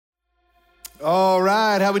All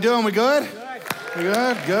right, how we doing? We good?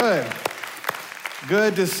 Good.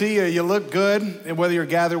 Good to see you. You look good, and whether you're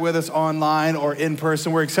gathered with us online or in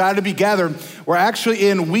person, we're excited to be gathered. We're actually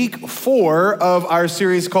in week 4 of our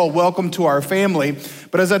series called Welcome to Our Family.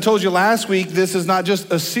 But as I told you last week, this is not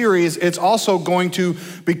just a series, it's also going to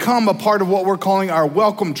become a part of what we're calling our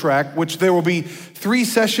welcome track, which there will be 3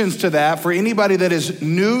 sessions to that for anybody that is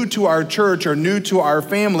new to our church or new to our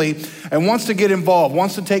family and wants to get involved,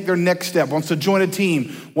 wants to take their next step, wants to join a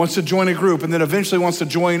team, wants to join a group, and then eventually wants to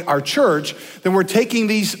join our church. Then we're taking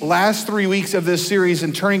these last 3 weeks of this series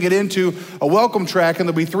and turning it into a welcome track, and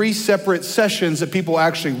there'll be 3 separate sessions that people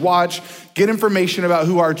actually watch, get information about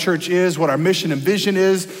who our church is, what our mission and vision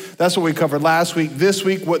is. That's what we covered last week. This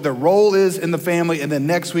week, what the role is in the family, and then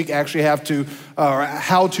next week actually how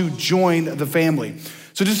to join the family.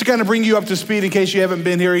 So just to kind of bring you up to speed in case you haven't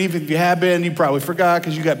been here, even if you have been, you probably forgot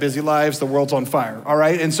because you got busy lives, the world's on fire, all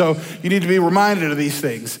right? And so you need to be reminded of these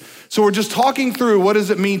things. So we're just talking through what does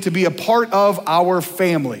it mean to be a part of our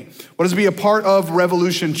family? What does it be a part of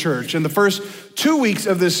Revolution Church? In the first 2 weeks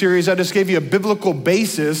of this series, I just gave you a biblical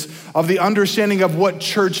basis of the understanding of what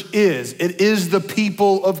church is. It is the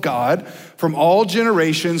people of God from all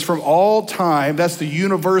generations, from all time. That's the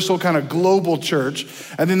universal kind of global church.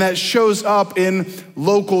 And then that shows up in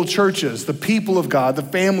local churches, the people of God, the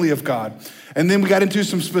family of God. And then we got into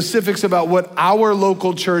some specifics about what our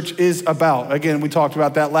local church is about. Again, we talked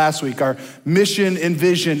about that last week, our mission and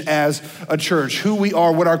vision as a church, who we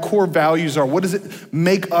are, what our core values are, what does it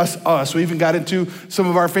make us us. We even got into some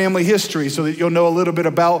of our family history so that you'll know a little bit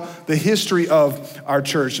about the history of our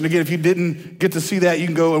church. And again, if you didn't get to see that, you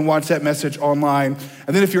can go and watch that message online.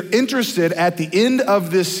 And then if you're interested, at the end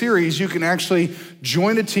of this series, you can actually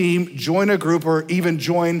join a team, join a group, or even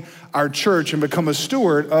join our church and become a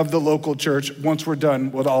steward of the local church once we're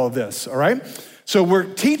done with all of this, all right? So we're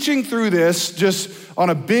teaching through this just on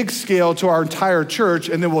a big scale to our entire church,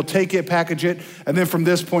 and then we'll take it, package it, and then from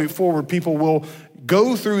this point forward, people will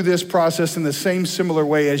go through this process in the same similar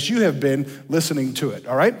way as you have been listening to it,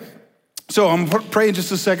 all right? So I'm praying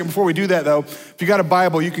just a second. Before we do that though, if you got a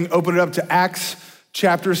Bible, you can open it up to Acts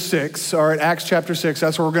chapter 6, all right, Acts chapter 6,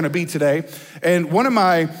 that's where we're gonna be today. And one of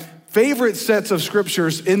my favorite sets of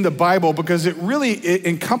scriptures in the Bible because it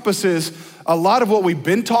encompasses a lot of what we've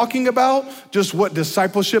been talking about, just what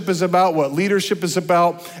discipleship is about, what leadership is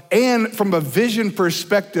about, and from a vision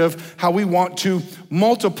perspective, how we want to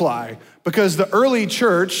multiply. Because the early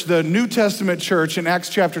church, the New Testament church in Acts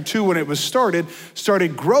chapter 2, when it was started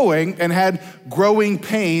growing and had growing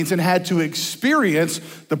pains and had to experience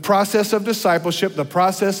the process of discipleship, the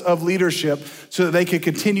process of leadership, so that they could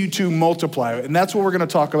continue to multiply. And that's what we're gonna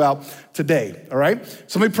talk about today, all right?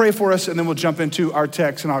 So let me pray for us and then we'll jump into our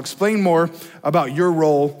text and I'll explain more about your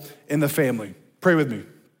role in the family. Pray with me.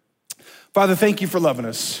 Father, thank you for loving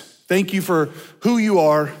us. Thank you for who you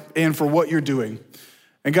are and for what you're doing.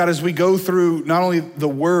 And God, as we go through not only the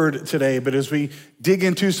word today, but as we dig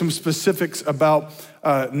into some specifics about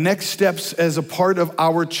next steps as a part of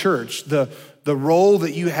our church, the role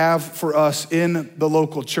that you have for us in the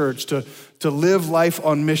local church to live life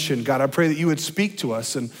on mission, God, I pray that you would speak to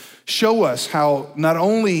us and show us how not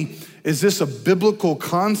only is this a biblical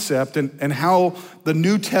concept and how the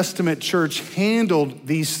New Testament church handled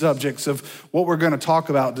these subjects of what we're gonna talk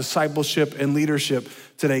about, discipleship and leadership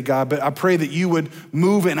today, God, but I pray that you would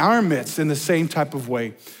move in our midst in the same type of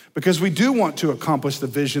way because we do want to accomplish the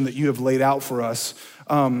vision that you have laid out for us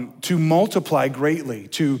to multiply greatly,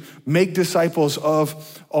 to make disciples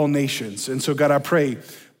of all nations. And so God, I pray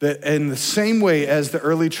that in the same way as the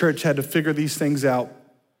early church had to figure these things out,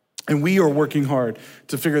 and we are working hard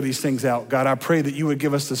to figure these things out, God, I pray that you would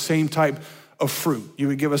give us the same type of fruit. You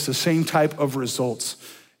would give us the same type of results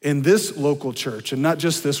in this local church, and not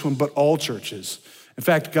just this one, but all churches. In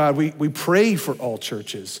fact, God, we pray for all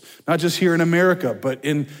churches, not just here in America, but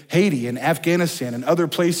in Haiti and Afghanistan and other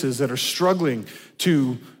places that are struggling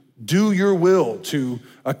to do your will, to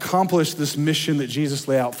accomplish this mission that Jesus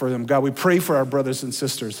laid out for them. God, we pray for our brothers and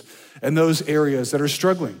sisters in those areas that are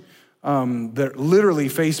struggling, that literally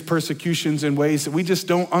face persecutions in ways that we just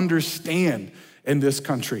don't understand in this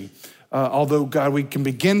country. Although, God, we can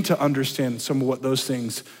begin to understand some of what those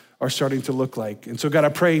things are starting to look like. And so, God, I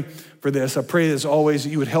pray for this. I pray, as always,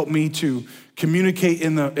 that you would help me to communicate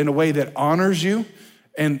in a way that honors you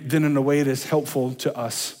and then in a way that is helpful to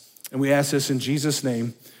us. And we ask this in Jesus'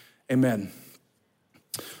 name, amen.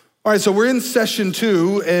 All right, so we're in session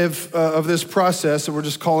 2 of this process that we're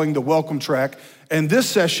just calling the welcome track. And this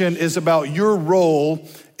session is about your role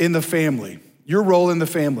in the family. your role in the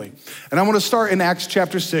family. And I want to start in Acts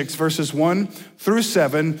chapter 6, verses 1 through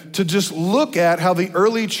 7, to just look at how the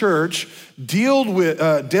early church dealt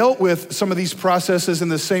with some of these processes in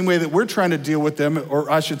the same way that we're trying to deal with them, or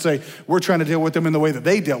I should say, we're trying to deal with them in the way that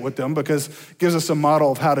they dealt with them, because it gives us a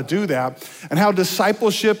model of how to do that, and how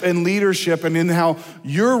discipleship and leadership and in how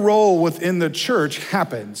your role within the church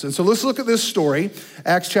happens. And so let's look at this story,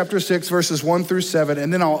 Acts chapter 6, verses 1 through 7,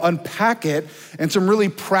 and then I'll unpack it in some really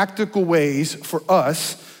practical ways for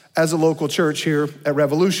us as a local church here at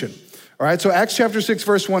Revolution. All right, so Acts chapter 6,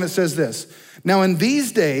 verse 1, it says this: "Now in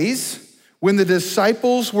these days, when the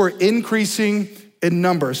disciples were increasing in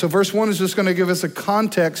number." So verse 1 is just going to give us a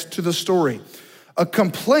context to the story. "A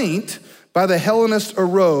complaint by the Hellenists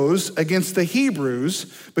arose against the Hebrews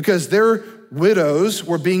because their widows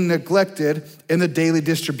were being neglected in the daily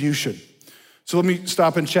distribution." So let me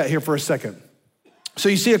stop and chat here for a second. So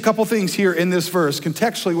you see a couple things here in this verse,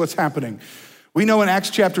 contextually what's happening. We know in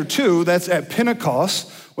Acts chapter 2, that's at Pentecost,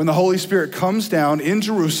 when the Holy Spirit comes down in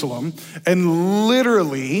Jerusalem, and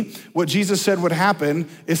literally what Jesus said would happen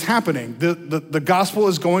is happening. The gospel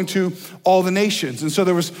is going to all the nations. And so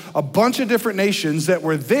there was a bunch of different nations that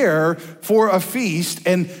were there for a feast,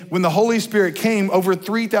 and when the Holy Spirit came, over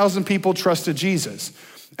 3,000 people trusted Jesus.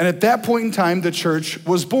 And at that point in time, the church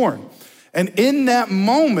was born. And in that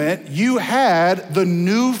moment, you had the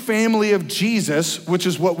new family of Jesus, which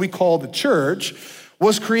is what we call the church,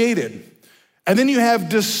 was created. And then you have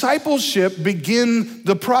discipleship begin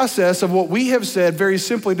the process of what we have said very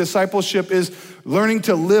simply. Discipleship is learning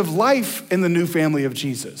to live life in the new family of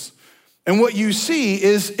Jesus. And what you see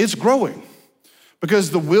is it's growing,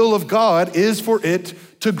 because the will of God is for it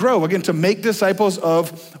to grow, again, to make disciples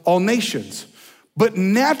of all nations. But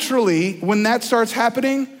naturally, when that starts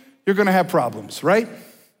happening, you're gonna have problems, right?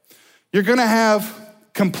 You're gonna have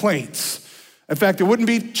complaints. In fact, it wouldn't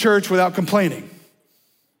be church without complaining.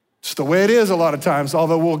 It's the way it is a lot of times,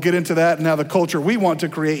 although we'll get into that and now the culture we want to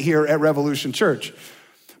create here at Revolution Church.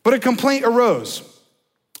 But a complaint arose.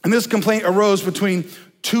 And this complaint arose between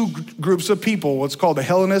two groups of people, what's called the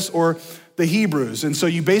Hellenists or the Hebrews. And so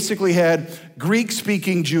you basically had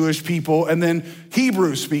Greek-speaking Jewish people and then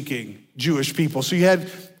Hebrew-speaking Jewish people. So you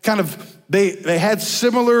had kind of, they had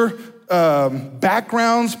similar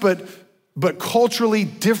backgrounds, but culturally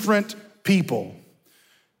different people.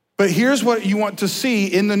 But here's what you want to see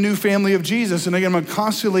in the new family of Jesus. And again, I'm gonna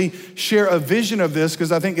constantly share a vision of this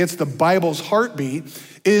because I think it's the Bible's heartbeat,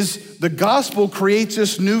 is the gospel creates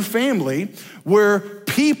this new family where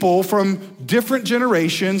people from different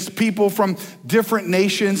generations, people from different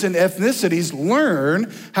nations and ethnicities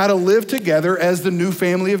learn how to live together as the new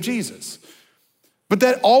family of Jesus. But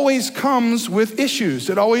that always comes with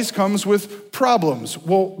issues. It always comes with problems.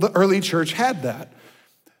 Well, the early church had that.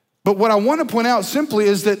 But what I want to point out simply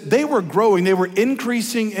is that they were growing, they were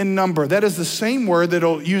increasing in number. That is the same word that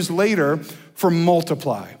I'll use later for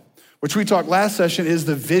multiply, which we talked last session is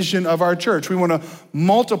the vision of our church. We want to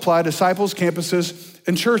multiply disciples, campuses,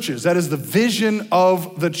 and churches. That is the vision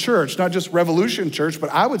of the church, not just Revolution Church,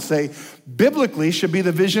 but I would say biblically should be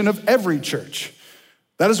the vision of every church.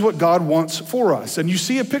 That is what God wants for us. And you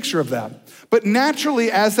see a picture of that. But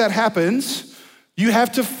naturally, as that happens, you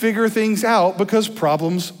have to figure things out because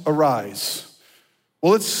problems arise.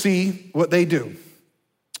 Well, let's see what they do.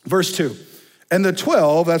 Verse 2, and the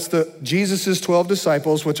 12, that's Jesus' 12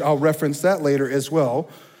 disciples, which I'll reference that later as well,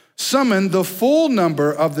 summoned the full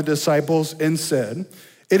number of the disciples and said,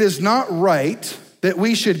 "It is not right that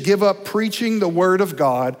we should give up preaching the word of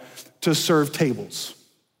God to serve tables."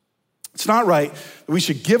 It's not right that we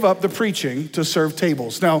should give up the preaching to serve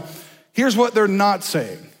tables. Now, here's what they're not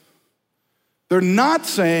saying. They're not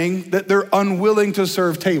saying that they're unwilling to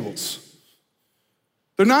serve tables.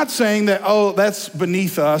 They're not saying that, oh, that's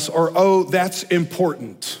beneath us, or oh, that's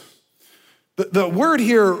important. The word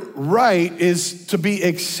here, right, is to be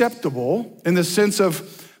acceptable in the sense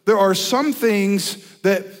of there are some things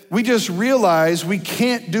that we just realize we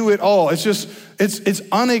can't do it all. It's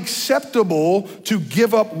unacceptable to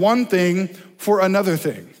give up one thing for another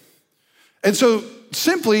thing. And so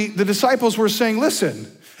simply the disciples were saying,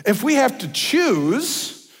 listen, if we have to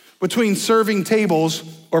choose between serving tables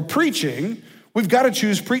or preaching, we've got to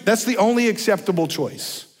choose that's the only acceptable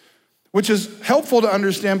choice, which is helpful to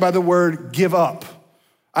understand by the word give up.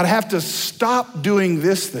 I'd have to stop doing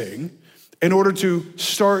this thing in order to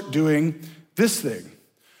start doing this thing.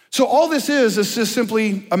 So all this is just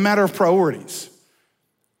simply a matter of priorities.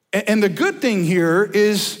 And the good thing here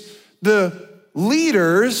is the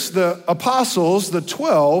leaders, the apostles, the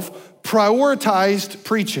 12, prioritized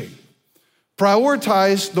preaching,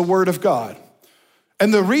 prioritized the word of God.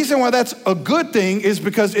 And the reason why that's a good thing is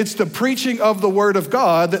because it's the preaching of the word of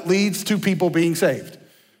God that leads to people being saved.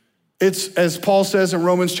 It's, as Paul says in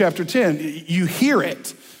Romans chapter 10, you hear it.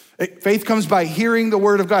 Faith comes by hearing the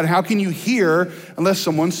word of God. How can you hear unless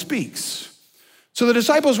someone speaks? So the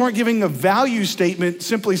disciples weren't giving a value statement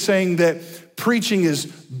simply saying that preaching is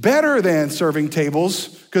better than serving tables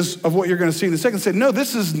because of what you're going to see in a second. They said, no,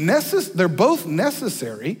 this is they're both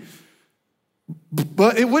necessary,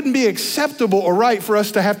 but it wouldn't be acceptable or right for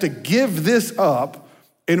us to have to give this up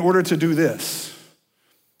in order to do this.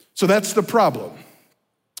 So that's the problem.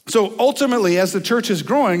 So ultimately, as the church is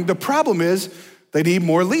growing, the problem is they need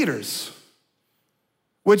more leaders,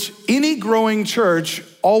 which any growing church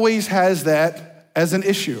always has that as an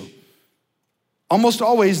issue. Almost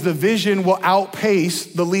always the vision will outpace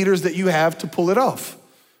the leaders that you have to pull it off.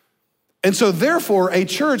 And so therefore, a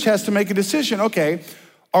church has to make a decision. Okay,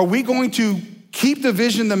 are we going to keep the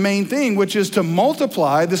vision the main thing, which is to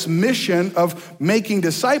multiply this mission of making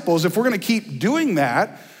disciples? If we're going to keep doing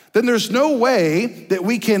that, then there's no way that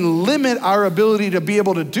we can limit our ability to be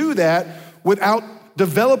able to do that without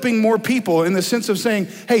developing more people, in the sense of saying,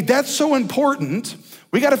 hey, that's so important,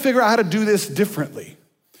 we got to figure out how to do this differently.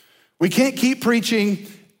 We can't keep preaching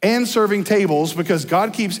and serving tables because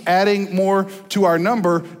God keeps adding more to our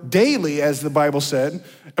number daily, as the Bible said,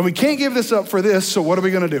 and we can't give this up for this, so what are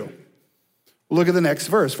we going to do? Look at the next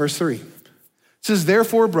verse, verse 3. It says,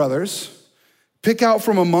 therefore, brothers, pick out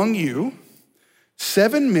from among you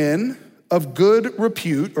 7 men of good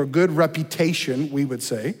repute, or good reputation, we would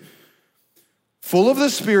say, full of the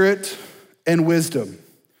Spirit and wisdom,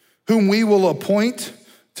 whom we will appoint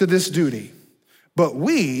to this duty. But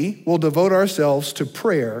we will devote ourselves to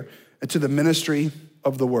prayer and to the ministry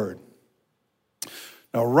of the word.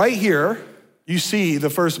 Now, right here, you see the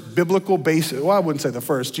first biblical basis. Well, I wouldn't say the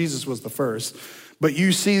first, Jesus was the first, but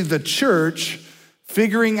you see the church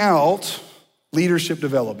figuring out leadership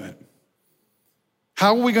development.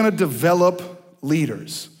 How are we going to develop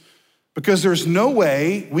leaders? Because there's no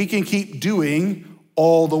way we can keep doing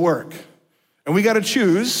all the work. And we got to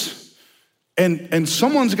choose, and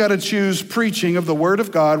someone's got to choose preaching of the word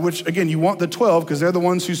of God, which again, you want the 12 because they're the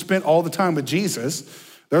ones who spent all the time with Jesus.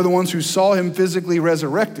 They're the ones who saw him physically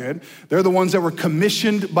resurrected. They're the ones that were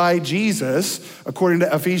commissioned by Jesus, according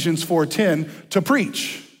to Ephesians 4:10, to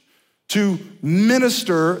preach, to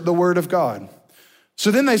minister the word of God. So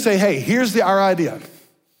then they say, hey, here's our idea.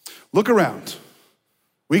 Look around.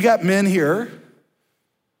 We got men here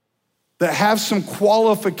that have some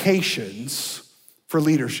qualifications for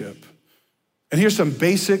leadership. And here's some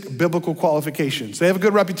basic biblical qualifications. They have a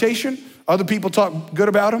good reputation. Other people talk good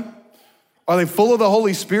about them. Are they full of the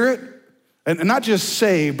Holy Spirit? And not just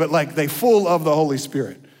saved, but like they full of the Holy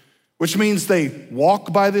Spirit, which means they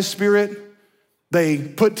walk by the Spirit. They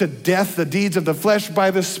put to death the deeds of the flesh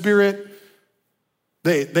by the Spirit.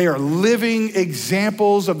 They are living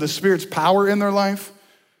examples of the Spirit's power in their life.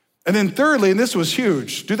 And then thirdly, and this was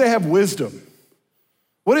huge, do they have wisdom?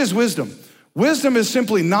 What is wisdom? Wisdom is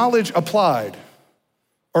simply knowledge applied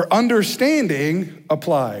or understanding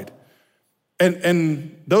applied.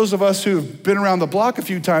 And those of us who've been around the block a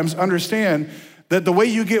few times understand that the way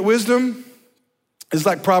you get wisdom is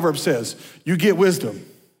like Proverbs says, you get wisdom.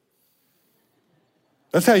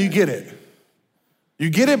 That's how you get it. You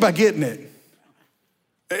get it by getting it.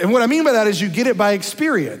 And what I mean by that is you get it by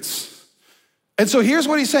experience. And so here's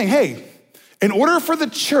what he's saying. Hey, in order for the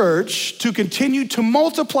church to continue to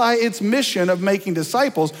multiply its mission of making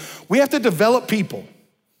disciples, we have to develop people.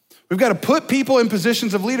 We've got to put people in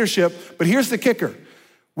positions of leadership, but here's the kicker.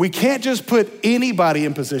 We can't just put anybody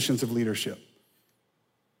in positions of leadership.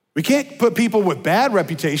 We can't put people with bad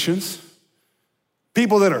reputations,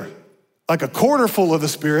 people that are like a quarter full of the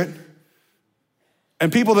Spirit,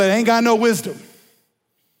 and people that ain't got no wisdom.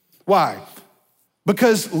 Why?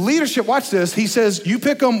 Because leadership, watch this, he says, you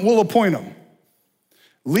pick them, we'll appoint them.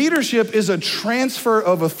 Leadership is a transfer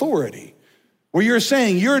of authority, where you're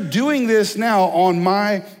saying, you're doing this now on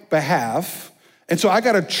my behalf, and so I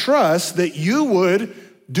gotta trust that you would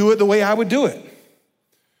do it the way I would do it.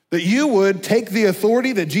 That you would take the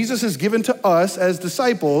authority that Jesus has given to us as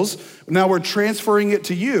disciples, now we're transferring it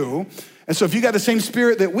to you. And so if you got the same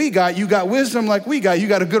Spirit that we got, you got wisdom like we got, you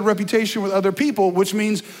got a good reputation with other people, which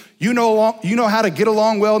means you know how to get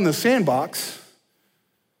along well in the sandbox.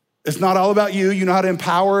 It's not all about you. You know how to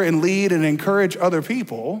empower and lead and encourage other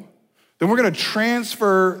people. Then we're gonna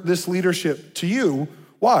transfer this leadership to you.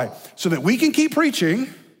 Why? So that we can keep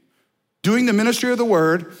preaching, doing the ministry of the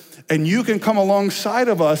word, and you can come alongside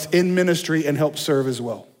of us in ministry and help serve as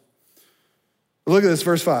well. Look at this,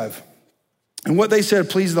 verse 5. And what they said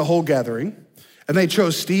pleased the whole gathering. And they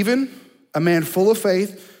chose Stephen, a man full of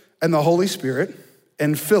faith and the Holy Spirit,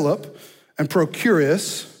 and Philip, and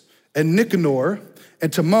Prochorus, and Nicanor,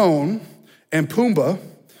 and Timon, and Pumbaa.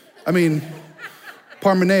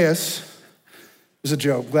 Parmenas. It was a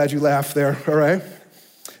joke. Glad you laughed there, all right?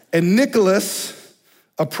 And Nicholas,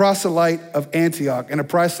 a proselyte of Antioch. And a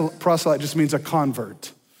proselyte just means a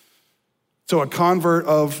convert. So a convert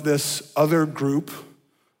of this other group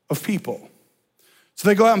of people. So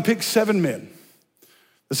they go out and pick 7 men.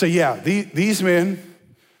 They say, yeah, these men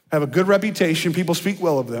have a good reputation. People speak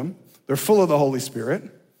well of them. They're full of the Holy Spirit.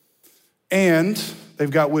 And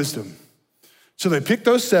they've got wisdom. So they picked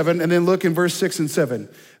those 7, and then look in verse 6 and 7.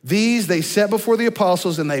 These they set before the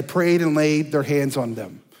apostles, and they prayed and laid their hands on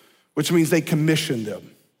them, which means they commissioned them.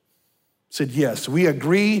 Said, yes, we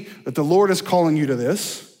agree that the Lord is calling you to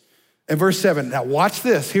this. And verse 7, now watch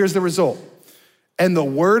this. Here's the result. And the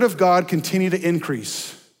word of God continued to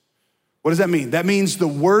increase. What does that mean? That means the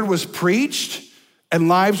word was preached and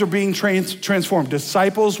lives were being transformed.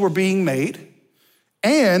 Disciples were being made.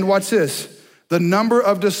 And watch this. The number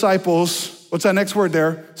of disciples, what's that next word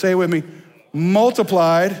there? Say it with me.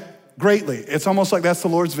 Multiplied greatly. It's almost like that's the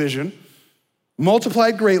Lord's vision.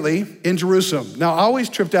 Multiplied greatly in Jerusalem. Now, I always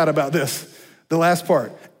tripped out about this, the last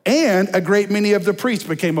part. And a great many of the priests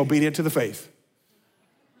became obedient to the faith.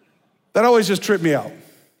 That always just tripped me out.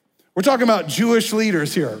 We're talking about Jewish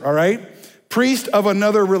leaders here, all right? Priest of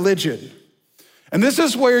another religion. And this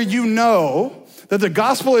is where you know that the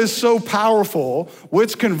gospel is so powerful,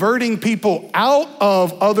 it's converting people out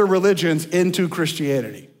of other religions into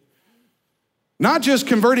Christianity. Not just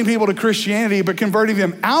converting people to Christianity, but converting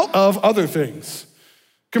them out of other things.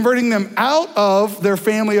 Converting them out of their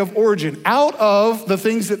family of origin, out of the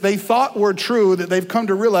things that they thought were true, that they've come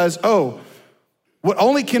to realize, what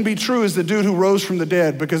only can be true is the dude who rose from the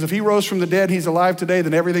dead, because if he rose from the dead, he's alive today,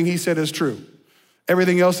 then everything he said is true.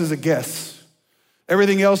 Everything else is a guess.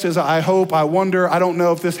 Everything else is I hope, I wonder, I don't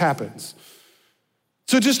know if this happens.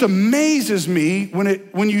 So it just amazes me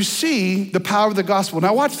when you see the power of the gospel.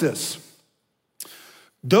 Now watch this.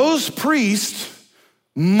 Those priests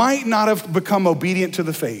might not have become obedient to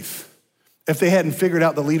the faith if they hadn't figured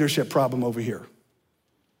out the leadership problem over here.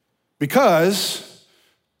 Because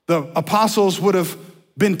the apostles would have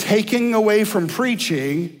been taking away from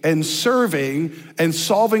preaching and serving and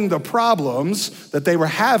solving the problems that they were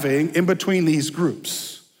having in between these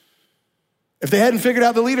groups. If they hadn't figured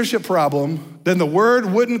out the leadership problem, then the word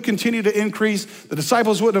wouldn't continue to increase, the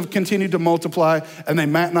disciples wouldn't have continued to multiply, and they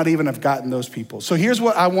might not even have gotten those people. So here's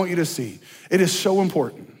what I want you to see. It is so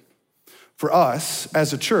important for us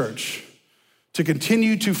as a church to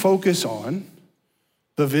continue to focus on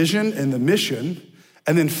the vision and the mission,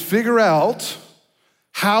 and then figure out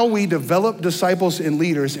how we develop disciples and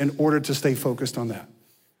leaders in order to stay focused on that.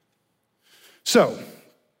 So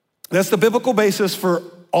that's the biblical basis for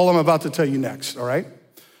all I'm about to tell you next, all right?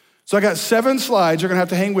 So I got 7 slides. You're gonna have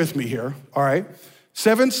to hang with me here, all right?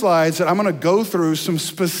 7 slides that I'm gonna go through some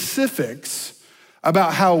specifics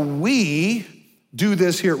about how we do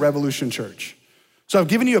this here at Revolution Church. So I've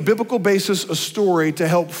given you a biblical basis, a story to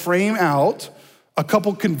help frame out a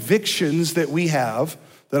couple convictions that we have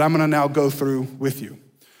that I'm gonna now go through with you.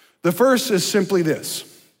 The first is simply this.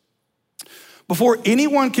 Before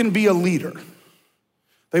anyone can be a leader,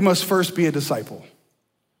 they must first be a disciple.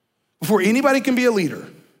 Before anybody can be a leader,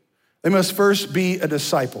 they must first be a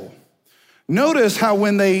disciple. Notice how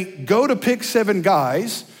when they go to pick 7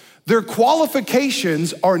 guys, their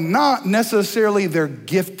qualifications are not necessarily their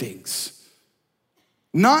giftings.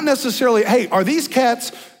 Not necessarily, hey, are these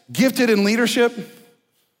cats gifted in leadership?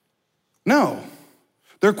 No.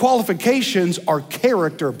 Their qualifications are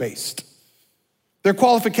character-based. Their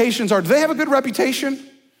qualifications are, do they have a good reputation?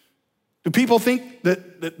 Do people think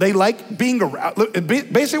that they like being around?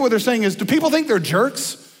 Basically what they're saying is, do people think they're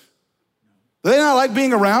jerks? Do they not like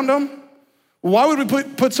being around them? Why would we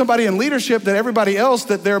put somebody in leadership that everybody else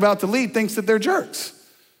that they're about to lead thinks that they're jerks?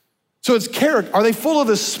 So it's character. Are they full of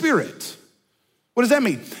the Spirit? What does that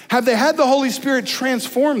mean? Have they had the Holy Spirit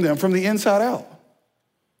transform them from the inside out?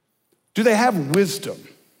 Do they have wisdom?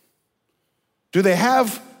 Do they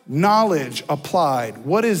have knowledge applied?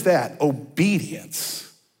 What is that? Obedience.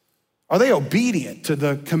 Are they obedient to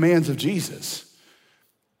the commands of Jesus?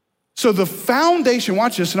 So the foundation,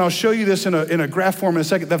 watch this, and I'll show you this in a graph form in a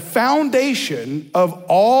second. The foundation of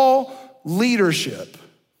all leadership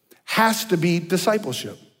has to be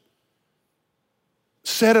discipleship.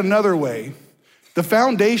 Said another way, the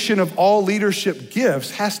foundation of all leadership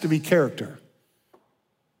gifts has to be character.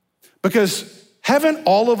 Because haven't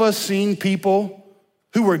all of us seen people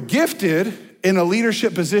who were gifted in a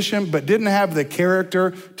leadership position but didn't have the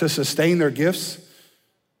character to sustain their gifts?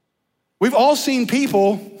 We've all seen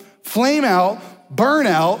people flame out, burn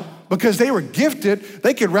out, because they were gifted.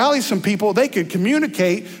 They could rally some people, they could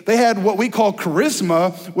communicate. They had what we call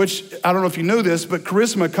charisma, which I don't know if you know this, but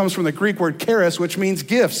charisma comes from the Greek word charis, which means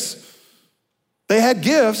gifts. They had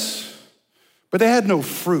gifts, but they had no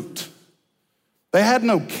fruit. They had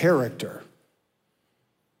no character.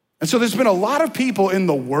 And so there's been a lot of people in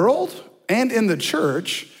the world and in the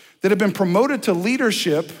church that have been promoted to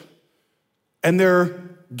leadership, and their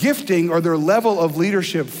gifting or their level of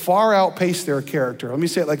leadership far outpaced their character. Let me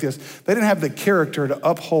say it like this. They didn't have the character to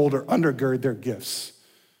uphold or undergird their gifts.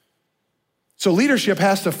 So leadership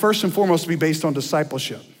has to first and foremost be based on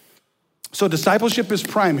discipleship. So discipleship is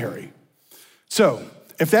primary. So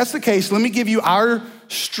if that's the case, let me give you our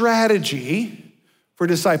strategy for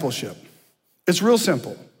discipleship. It's real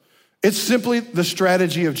simple. It's simply the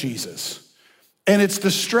strategy of Jesus. And it's the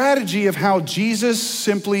strategy of how Jesus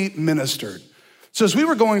simply ministered. So as we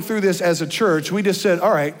were going through this as a church, we just said,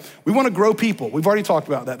 all right, we want to grow people. We've already talked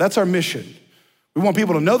about that. That's our mission. We want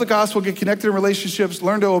people to know the gospel, get connected in relationships,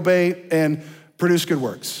 learn to obey, and produce good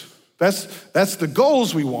works. That's the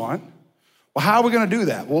goals we want. Well, how are we going to do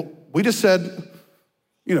that? Well, we just said,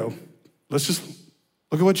 let's just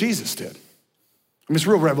look at what Jesus did. I mean, it's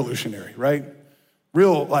real revolutionary, right?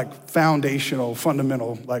 Real foundational,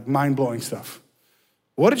 fundamental, mind-blowing stuff.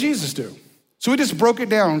 What did Jesus do? So we just broke it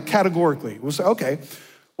down categorically. We'll say, okay,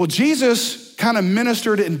 well, Jesus kind of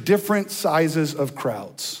ministered in different sizes of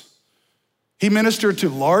crowds. He ministered to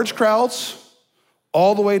large crowds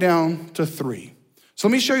all the way down to 3. So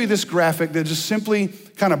let me show you this graphic that just simply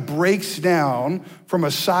kind of breaks down from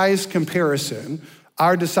a size comparison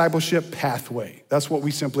our discipleship pathway. That's what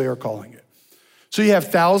we simply are calling it. So you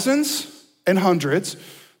have thousands and hundreds.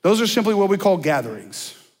 Those are simply what we call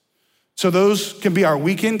gatherings. So those can be our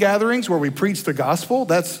weekend gatherings where we preach the gospel.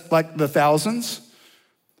 That's like the thousands.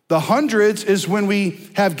 The hundreds is when we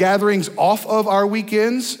have gatherings off of our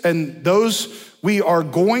weekends, and those we are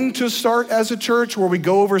going to start as a church where we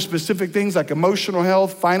go over specific things like emotional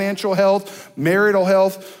health, financial health, marital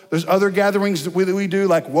health. There's other gatherings that we do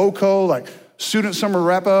like WOCO, like student summer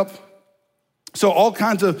wrap up. So all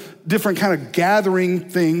kinds of different kind of gathering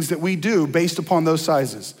things that we do based upon those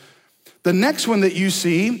sizes. The next one that you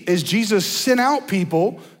see is Jesus sent out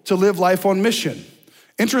people to live life on mission.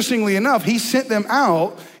 Interestingly enough, he sent them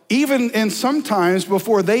out even in sometimes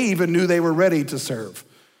before they even knew they were ready to serve.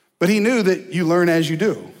 But he knew that you learn as you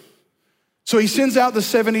do. So he sends out the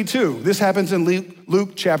 72. This happens in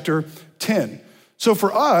Luke chapter 10. So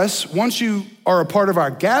for us, once you are a part of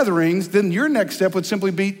our gatherings, then your next step would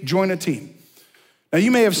simply be join a team. Now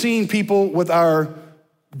you may have seen people with our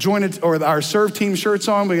our serve team shirts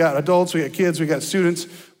on. We got adults, we got kids, we got students,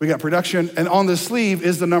 we got production, and on the sleeve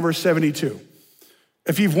is the number 72.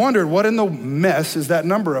 If you've wondered what in the mess is that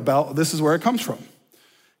number about, this is where it comes from.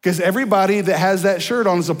 Because everybody that has that shirt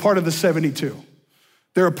on is a part of the 72.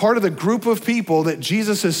 They're a part of the group of people that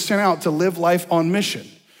Jesus has sent out to live life on mission.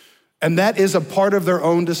 And that is a part of their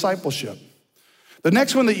own discipleship. The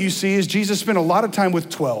next one that you see is Jesus spent a lot of time with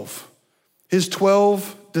 12, his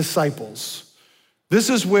 12 disciples. This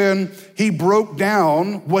is when he broke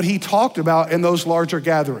down what he talked about in those larger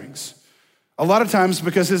gatherings. A lot of times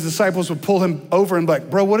because his disciples would pull him over and be like,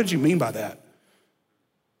 bro, what did you mean by that?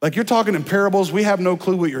 Like, you're talking in parables, we have no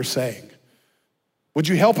clue what you're saying. Would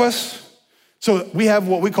you help us? So we have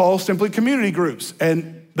what we call simply community groups,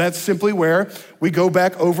 and that's simply where we go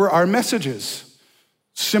back over our messages,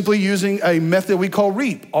 simply using a method we call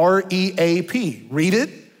REAP, R-E-A-P. Read it,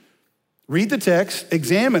 read the text,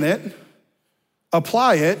 examine it,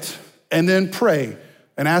 apply it, and then pray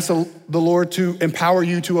and ask the Lord to empower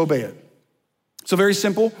you to obey it. So very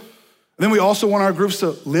simple. And then we also want our groups to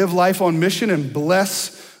live life on mission and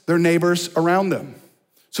bless their neighbors around them.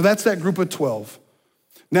 So that's that group of 12.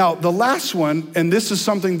 Now, the last one, and this is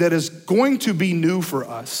something that is going to be new for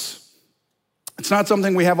us. It's not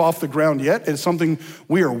something we have off the ground yet. It's something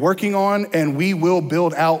we are working on and we will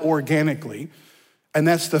build out organically. And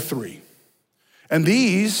that's the 3. And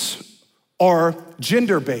these are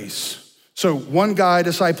gender-based. So one guy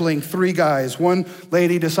discipling 3 guys, one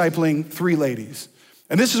lady discipling 3 ladies.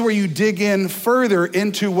 And this is where you dig in further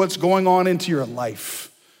into what's going on into your life,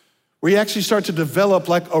 where you actually start to develop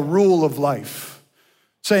like a rule of life,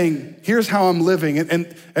 saying, here's how I'm living.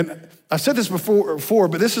 And I've said this before,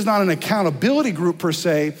 but this is not an accountability group per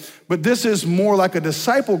se, but this is more like a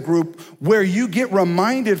disciple group where you get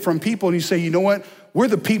reminded from people and you say, you know what? We're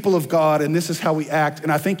the people of God and this is how we act.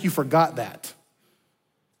 And I think you forgot that.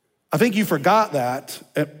 I think you forgot that,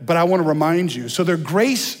 but I want to remind you. So they're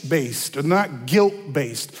grace-based, they're not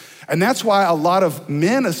guilt-based. And that's why a lot of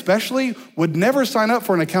men especially would never sign up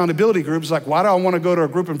for an accountability group. It's like, why do I want to go to a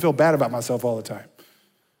group and feel bad about myself all the time?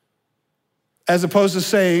 As opposed to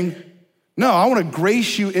saying, no, I want to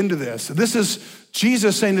grace you into this. This is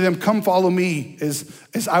Jesus saying to them, come follow me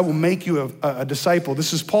as I will make you a disciple.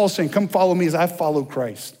 This is Paul saying, come follow me as I follow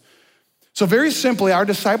Christ. So very simply, our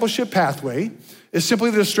discipleship pathway is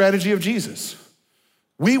simply the strategy of Jesus.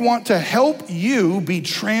 We want to help you be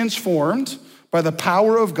transformed by the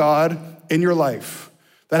power of God in your life.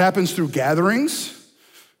 That happens through gatherings,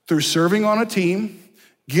 through serving on a team,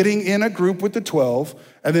 getting in a group with the 12,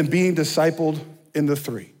 and then being discipled in the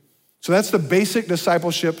 3. So that's the basic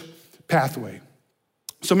discipleship pathway.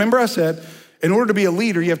 So remember I said, in order to be a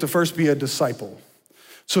leader, you have to first be a disciple.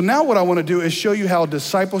 So now what I want to do is show you how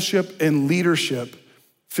discipleship and leadership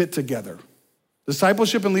fit together.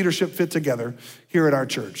 Discipleship and leadership fit together here at our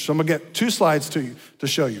church. So I'm gonna get 2 slides to you to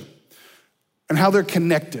show you and how they're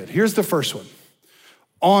connected. Here's the first one.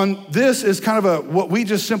 On this is kind of what we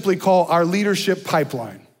just simply call our leadership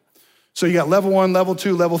pipeline. So you got level 1, level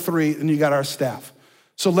 2, level 3, and you got our staff.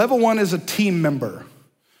 So level 1 is a team member.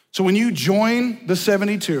 So when you join the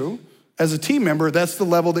 72 as a team member, that's the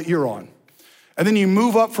level that you're on. And then you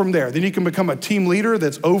move up from there. Then you can become a team leader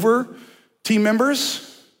that's over team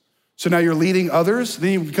members. So now you're leading others.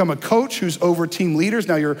 Then you become a coach who's over team leaders.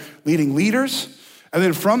 Now you're leading leaders. And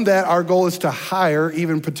then from that, our goal is to hire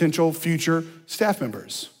even potential future staff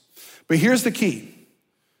members. But here's the key.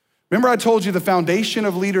 Remember I told you the foundation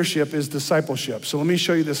of leadership is discipleship. So let me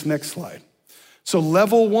show you this next slide. So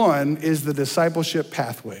level 1 is the discipleship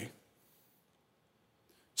pathway.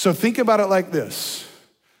 So think about it like this.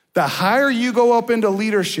 The higher you go up into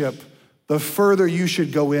leadership, the further you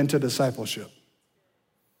should go into discipleship.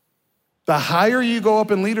 The higher you go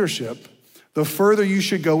up in leadership, the further you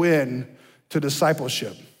should go in to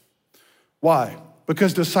discipleship. Why?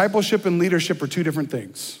 Because discipleship and leadership are 2 different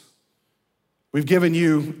things. We've given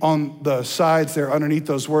you on the sides there underneath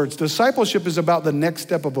those words. Discipleship is about the next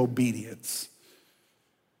step of obedience.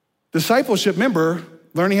 Discipleship, remember,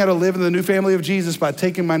 learning how to live in the new family of Jesus by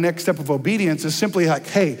taking my next step of obedience is simply like,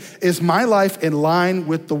 hey, is my life in line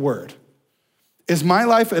with the word? Is my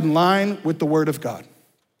life in line with the word of God?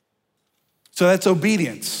 So that's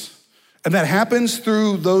obedience. And that happens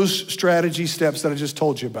through those strategy steps that I just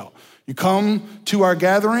told you about. You come to our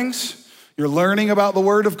gatherings, you're learning about the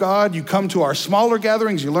word of God. You come to our smaller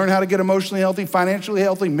gatherings, you learn how to get emotionally healthy, financially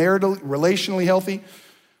healthy, maritally, relationally healthy.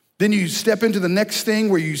 Then you step into the next thing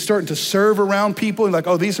where you're starting to serve around people. You're like,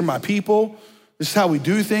 oh, these are my people. This is how we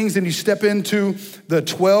do things. Then you step into the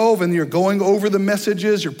 12 and you're going over the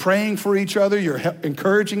messages. You're praying for each other. You're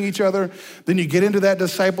encouraging each other. Then you get into that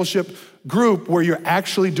discipleship group where you're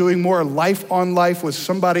actually doing more life on life with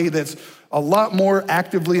somebody that's a lot more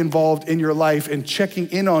actively involved in your life and checking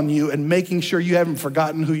in on you and making sure you haven't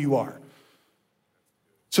forgotten who you are.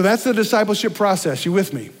 So that's the discipleship process. You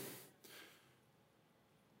with me?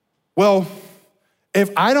 Well, if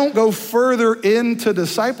I don't go further into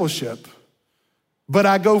discipleship, but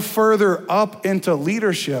I go further up into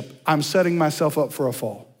leadership, I'm setting myself up for a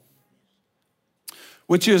fall.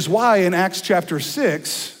 Which is why in Acts chapter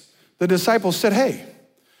 6, the disciples said, hey,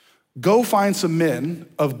 go find some men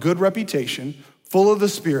of good reputation, full of the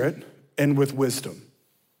Spirit and with wisdom.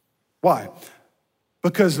 Why?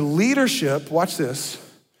 Because leadership, watch this,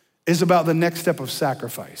 is about the next step of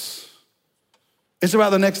sacrifice. It's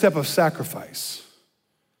about the next step of sacrifice.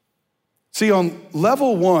 See, on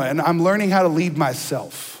level 1, I'm learning how to lead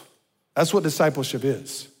myself. That's what discipleship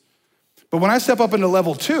is. But when I step up into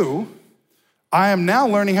level 2, I am now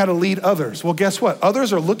learning how to lead others. Well, guess what?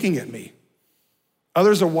 Others are looking at me.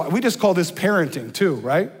 Others are, we just call this parenting too,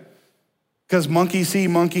 right? Because monkey see,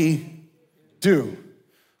 monkey do.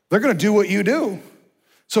 They're gonna do what you do.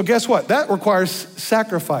 So guess what? That requires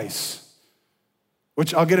sacrifice,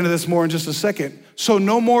 which I'll get into this more in just a second. So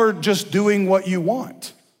no more just doing what you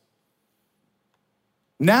want.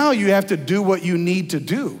 Now you have to do what you need to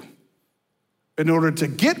do in order to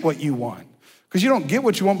get what you want. Because you don't get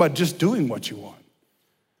what you want by just doing what you want.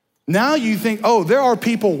 Now you think, oh, there are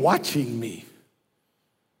people watching me.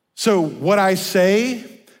 So what I say,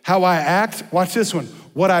 how I act, watch this one,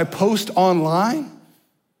 what I post online,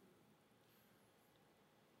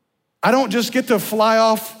 I don't just get to fly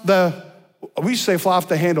off we used to say fly off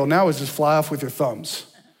the handle, now it's just fly off with your thumbs.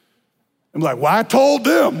 I'm like, well, I told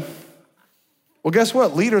them. Well, guess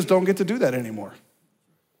what? Leaders don't get to do that anymore.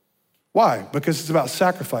 Why? Because it's about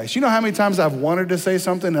sacrifice. You know how many times I've wanted to say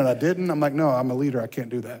something and I didn't? I'm like, no, I'm a leader, I can't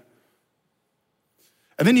do that.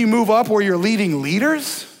 And then you move up where you're leading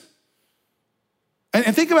leaders.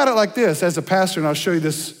 And think about it like this, as a pastor, and I'll show you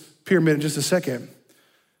this pyramid in just a second.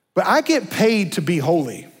 but I get paid to be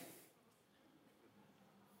holy.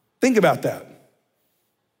 Think about that.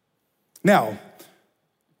 Now,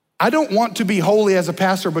 I don't want to be holy as a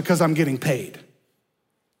pastor because I'm getting paid.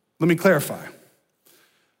 Let me clarify.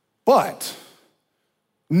 But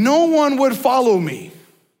no one would follow me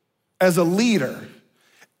as a leader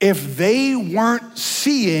if they weren't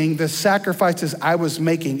seeing the sacrifices I was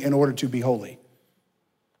making in order to be holy.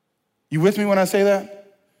 You with me when I say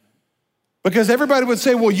that? Because everybody would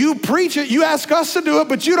say, well, you preach it, you ask us to do it,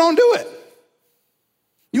 but you don't do it.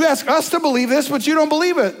 You ask us to believe this, but you don't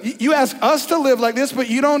believe it. You ask us to live like this, but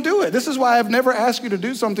you don't do it. This is why I've never asked you to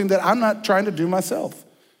do something that I'm not trying to do myself.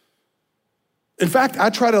 In fact, I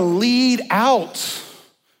try to lead out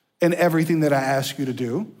in everything that I ask you to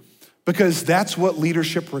do because that's what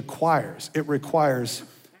leadership requires. It requires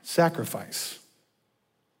sacrifice.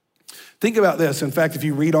 Think about this. In fact, if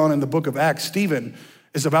you read on in the book of Acts, Stephen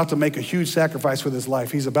is about to make a huge sacrifice with his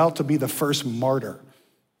life. He's about to be the first martyr.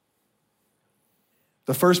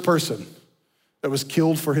 The first person that was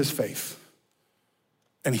killed for his faith.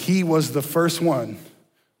 And he was the first one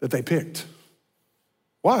that they picked.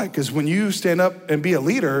 Why? Because when you stand up and be a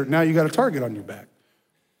leader, now you got a target on your back.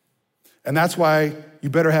 And that's why you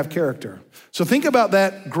better have character. So think about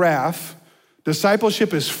that graph.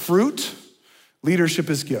 Discipleship is fruit, leadership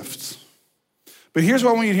is gifts. But here's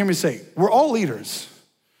what I want you to hear me say. We're all leaders.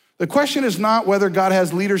 The question is not whether God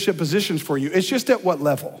has leadership positions for you. It's just at what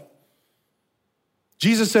level.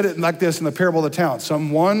 Jesus said it like this in the parable of the talents.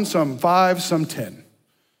 Some 1, some 5, some 10.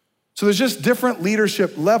 So there's just different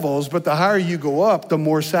leadership levels, but the higher you go up, the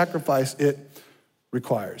more sacrifice it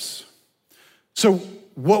requires. So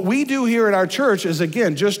what we do here at our church is,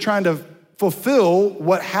 again, just trying to fulfill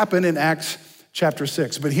what happened in Acts chapter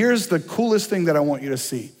 6. But here's the coolest thing that I want you to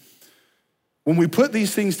see. When we put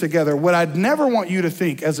these things together, what I'd never want you to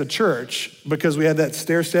think as a church, because we had that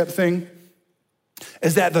stair-step thing,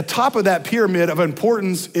 is that the top of that pyramid of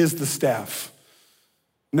importance is the staff.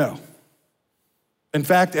 No. In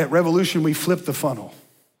fact, at Revolution, we flipped the funnel.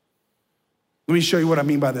 Let me show you what I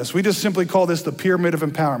mean by this. We just simply call this the pyramid of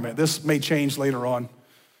empowerment. This may change later on,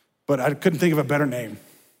 but I couldn't think of a better name.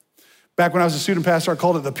 Back when I was a student pastor, I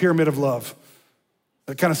called it the pyramid of love.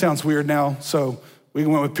 That kind of sounds weird now, so we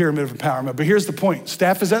went with pyramid of empowerment. But here's the point.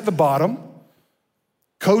 Staff is at the bottom.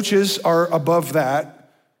 Coaches are above that.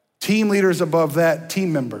 Team leaders above that,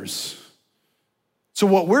 team members. So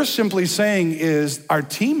what we're simply saying is our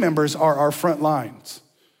team members are our front lines.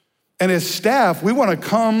 And as staff, we want to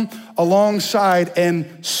come alongside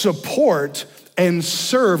and support and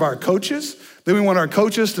serve our coaches. Then we want our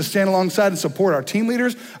coaches to stand alongside and support our team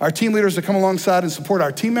leaders to come alongside and support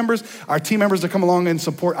our team members to come along and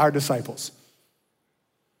support our disciples.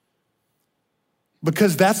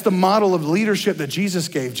 Because that's the model of leadership that Jesus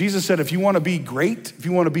gave. Jesus said, if you want to be great, if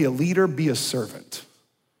you want to be a leader, be a servant.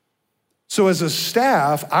 So as a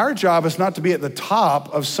staff, our job is not to be at the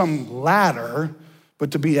top of some ladder,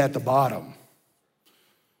 but to be at the bottom.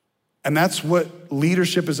 And that's what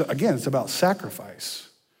leadership is. Again, it's about sacrifice.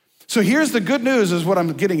 So here's the good news is what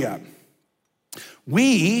I'm getting at.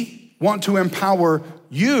 We want to empower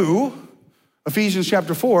you, Ephesians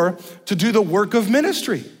chapter 4, to do the work of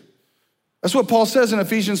ministry. That's what Paul says in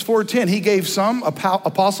Ephesians 4:10. He gave some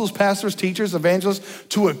apostles, pastors, teachers, evangelists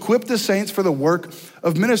to equip the saints for the work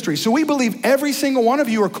of ministry. So we believe every single one of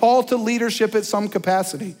you are called to leadership at some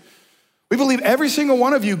capacity. We believe every single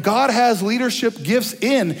one of you, God has leadership gifts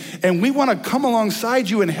in, and we want to come alongside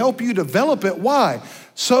you and help you develop it. Why?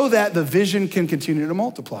 So that the vision can continue to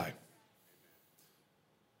multiply.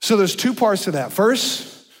 So there's two parts to that.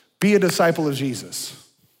 First, be a disciple of Jesus.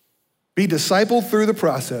 Be discipled through the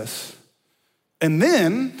process. And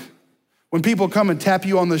then, when people come and tap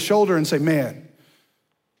you on the shoulder and say, man,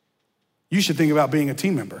 you should think about being a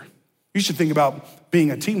team member. You should think about being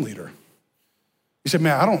a team leader. You say,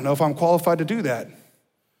 man, I don't know if I'm qualified to do that.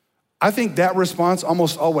 I think that response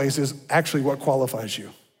almost always is actually what qualifies you.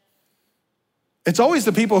 It's always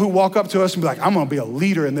the people who walk up to us and be like, I'm gonna be a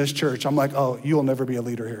leader in this church. I'm like, oh, you'll never be a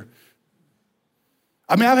leader here.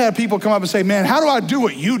 I mean, I've had people come up and say, man, how do I do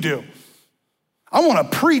what you do? I wanna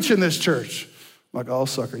preach in this church. I'm like, oh,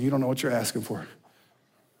 sucker, you don't know what you're asking for.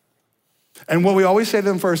 And what we always say to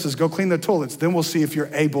them first is go clean the toilets, then we'll see if you're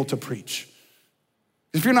able to preach.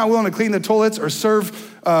 If you're not willing to clean the toilets or serve,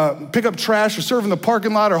 pick up trash or serve in the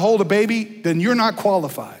parking lot or hold a baby, then you're not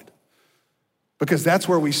qualified, because that's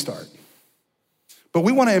where we start. But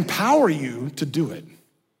we want to empower you to do it.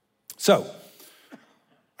 So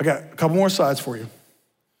I got a couple more slides for you.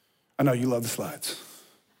 I know you love the slides.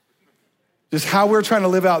 Just how we're trying to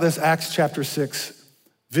live out this Acts chapter 6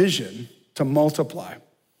 vision to multiply.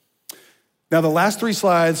 Now, the last 3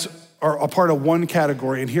 slides are a part of one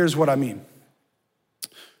category, and here's what I mean.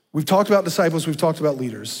 We've talked about disciples, we've talked about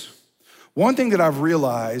leaders. One thing that I've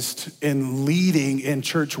realized in leading in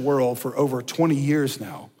church world for over 20 years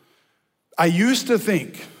now, I used to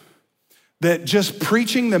think that just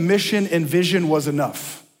preaching the mission and vision was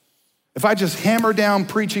enough. If I just hammer down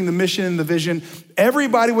preaching the mission and the vision,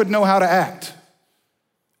 everybody would know how to act.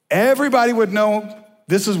 Everybody would know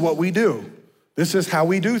this is what we do. This is how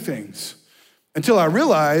we do things. Until I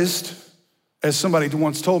realized, as somebody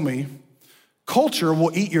once told me, culture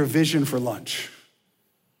will eat your vision for lunch.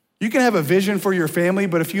 You can have a vision for your family,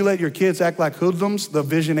 but if you let your kids act like hoodlums, the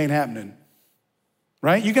vision ain't happening,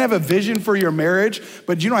 right? You can have a vision for your marriage,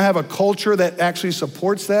 but you don't have a culture that actually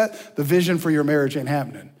supports that, the vision for your marriage ain't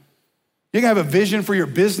happening. You can have a vision for your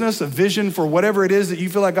business, a vision for whatever it is that you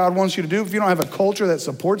feel like God wants you to do. If you don't have a culture that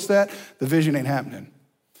supports that, the vision ain't happening.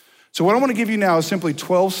 So what I want to give you now is simply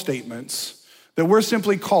 12 statements that we're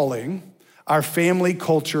simply calling our family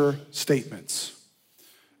culture statements.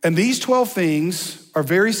 And these 12 things are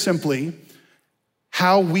very simply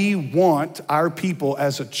how we want our people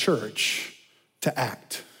as a church to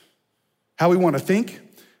act, how we want to think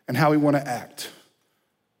and how we want to act.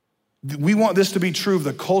 We want this to be true of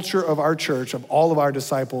the culture of our church, of all of our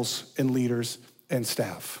disciples and leaders and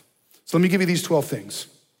staff. So let me give you these 12 things.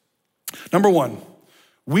 Number 1,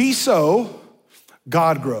 we sow,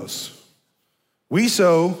 God grows. We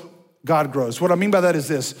sow, God grows. What I mean by that is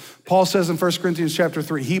this. Paul says in 1 Corinthians chapter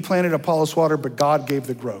 3, he planted, Apollos watered, but God gave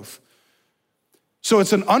the growth. So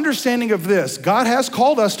it's an understanding of this. God has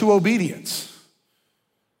called us to obedience,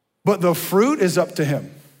 but the fruit is up to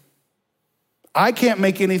him. I can't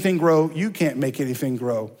make anything grow. You can't make anything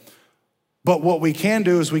grow. But what we can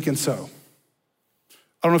do is we can sow. I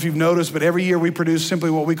don't know if you've noticed, but every year we produce simply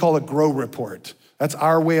what we call a grow report. That's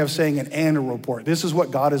our way of saying an annual report. This is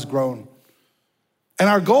what God has grown. And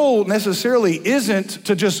our goal necessarily isn't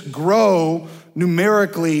to just grow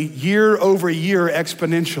numerically year over year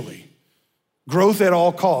exponentially. Growth at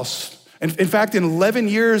all costs. And in fact, in 11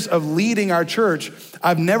 years of leading our church,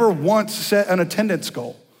 I've never once set an attendance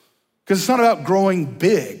goal. Because it's not about growing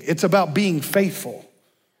big, it's about being faithful.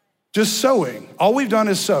 Just sowing. All we've done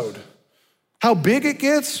is sowed. How big it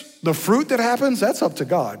gets, the fruit that happens, that's up to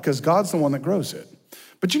God, because God's the one that grows it.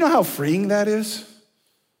 But you know how freeing that is?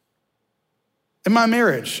 In my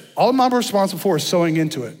marriage, all I'm responsible for is sowing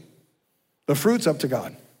into it. The fruit's up to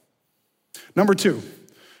God. Number 2,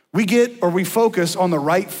 we focus on the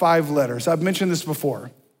right 5 letters. I've mentioned this before.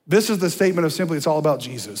 This is the statement of simply, it's all about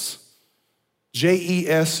Jesus.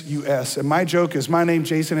 J-E-S-U-S. And my joke is my name,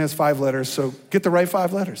 Jason, has 5 letters, so get the right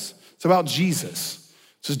 5 letters. It's about Jesus.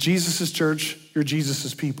 This is Jesus' church, you're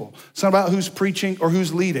Jesus' people. It's not about who's preaching or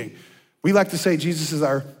who's leading. We like to say Jesus is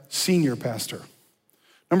our senior pastor.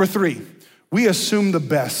 Number 3, we assume the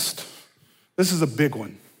best. This is a big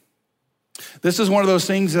one. This is one of those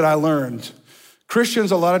things that I learned.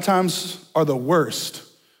 Christians a lot of times are the worst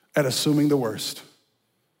at assuming the worst.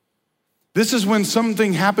 This is when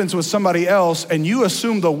something happens with somebody else and you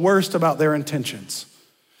assume the worst about their intentions.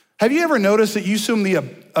 Have you ever noticed that you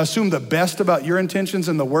assume the best about your intentions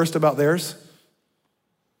and the worst about theirs?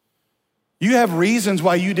 You have reasons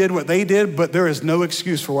why you did what they did, but there is no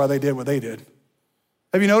excuse for why they did what they did.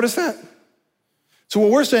 Have you noticed that? So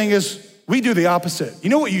what we're saying is we do the opposite. You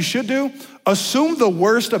know what you should do? Assume the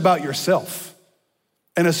worst about yourself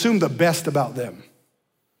and assume the best about them.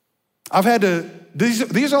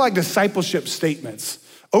 These are like discipleship statements.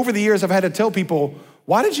 Over the years, I've had to tell people,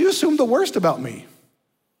 why did you assume the worst about me?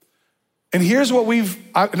 And here's what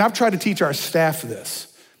I've tried to teach our staff this.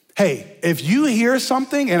 Hey, if you hear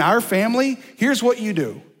something in our family, here's what you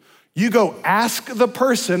do. You go ask the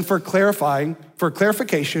person for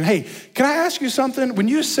clarification. Hey, can I ask you something? When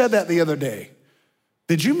you said that the other day,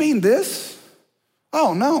 did you mean this?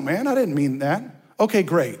 Oh, no, man, I didn't mean that. Okay,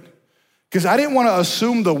 great. Because I didn't want to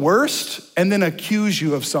assume the worst and then accuse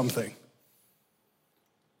you of something.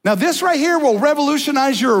 Now, this right here will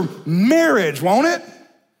revolutionize your marriage, won't it?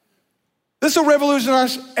 This will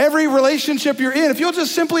revolutionize every relationship you're in. If you'll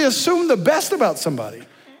just simply assume the best about somebody.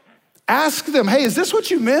 Ask them, hey, is this what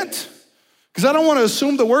you meant? Because I don't want to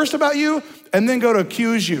assume the worst about you and then go to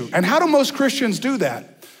accuse you. And how do most Christians do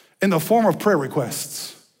that? In the form of prayer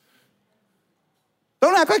requests.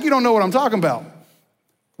 Don't act like you don't know what I'm talking about.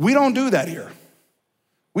 We don't do that here.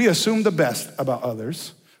 We assume the best about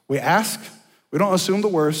others. We ask, we don't assume the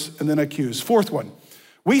worst, and then accuse. 4th one,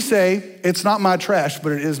 we say, it's not my trash,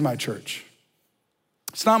 but it is my church.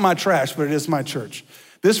 It's not my trash, but it is my church.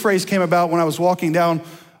 This phrase came about when I was walking down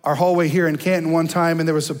our hallway here in Canton one time, and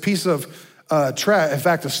there was a piece of in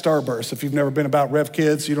fact, a Starburst. If you've never been about Rev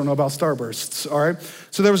Kids, you don't know about Starbursts, all right?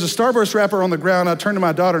 So there was a Starburst wrapper on the ground. I turned to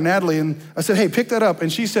my daughter, Natalie, and I said, hey, pick that up.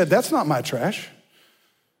 And she said, that's not my trash.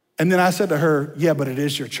 And then I said to her, yeah, but it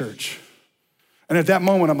is your church. And at that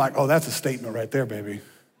moment, I'm like, oh, that's a statement right there, baby.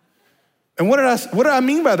 And what did I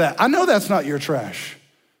mean by that? I know that's not your trash.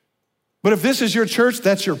 But if this is your church,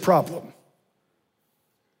 that's your problem.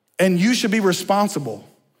 And you should be responsible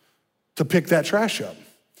to pick that trash up.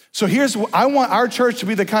 So I want our church to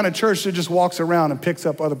be the kind of church that just walks around and picks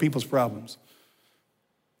up other people's problems.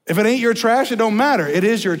 If it ain't your trash, it don't matter. It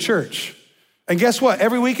is your church. And guess what?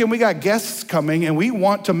 Every weekend we got guests coming and we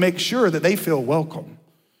want to make sure that they feel welcome.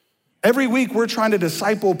 Every week we're trying to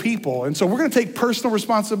disciple people. And so we're gonna take personal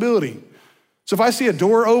responsibility. So if I see a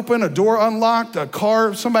door open, a door unlocked, a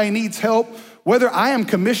car, somebody needs help, whether I am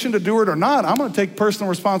commissioned to do it or not, I'm gonna take personal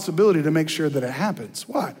responsibility to make sure that it happens.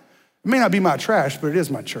 Why? It may not be my trash, but it is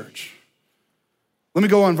my church. Let me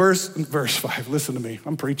go on verse 5. Listen to me,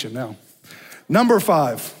 I'm preaching now. Number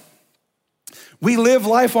 5, we live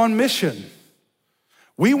life on mission.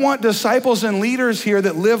 We want disciples and leaders here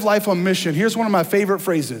that live life on mission. Here's one of my favorite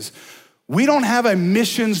phrases. We don't have a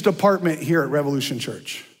missions department here at Revolution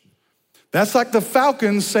Church. That's like the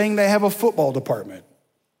Falcons saying they have a football department.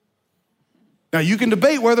 Now you can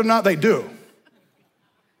debate whether or not they do.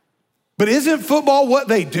 But isn't football what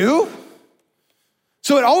they do?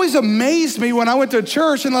 So it always amazed me when I went to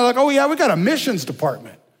church and they're like, oh yeah, we got a missions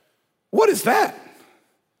department. What is that?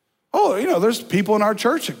 Oh, there's people in our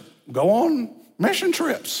church that go on mission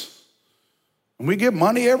trips. And we get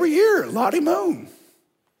money every year, Lottie Moon,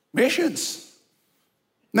 missions.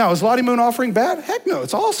 Now, is Lottie Moon offering bad? Heck no,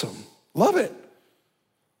 it's awesome. Love it.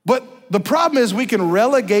 But the problem is we can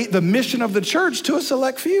relegate the mission of the church to a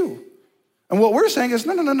select few. And what we're saying is,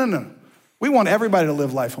 no. We want everybody to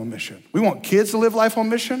live life on mission. We want kids to live life on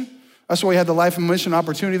mission. That's why we had the Life on Mission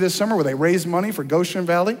opportunity this summer where they raised money for Goshen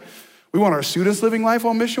Valley. We want our students living life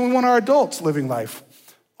on mission. We want our adults living life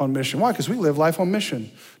on mission. Why? Because we live life on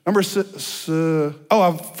mission. I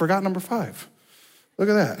forgot number 5. Look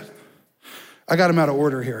at that. I got them out of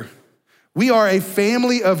order here. We are a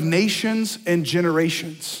family of nations and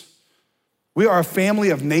generations. We are a family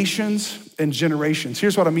of nations and generations.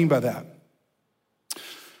 Here's what I mean by that.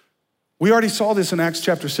 We already saw this in Acts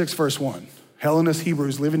chapter 6, verse 1. Hellenists,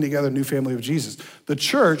 Hebrews living together, new family of Jesus. The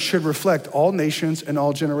church should reflect all nations and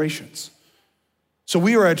all generations. So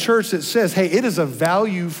we are a church that says, hey, it is a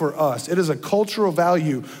value for us. It is a cultural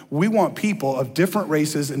value. We want people of different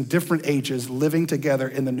races and different ages living together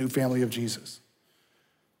in the new family of Jesus.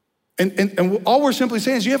 And all we're simply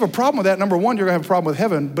saying is you have a problem with that. Number 1, you're gonna have a problem with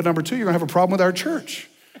heaven, but number 2, you're gonna have a problem with our church.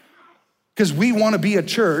 Because we wanna be a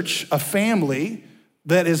church, a family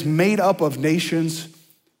that is made up of nations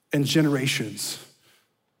and generations.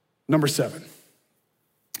 Number 7,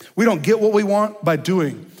 we don't get what we want by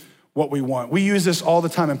doing what we want. We use this all the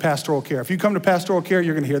time in pastoral care. If you come to pastoral care,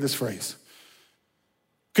 you're gonna hear this phrase.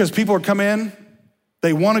 Because people come in,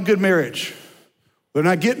 they want a good marriage. They're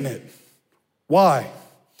not getting it. Why?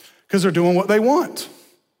 Because they're doing what they want.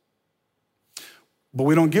 But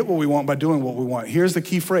we don't get what we want by doing what we want. Here's the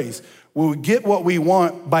key phrase. We get what we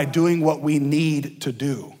want by doing what we need to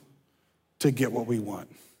do to get what we want.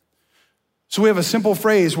 So we have a simple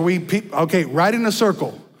phrase where write in a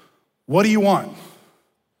circle. What do you want?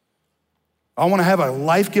 I want to have a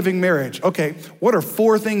life-giving marriage. Okay, what are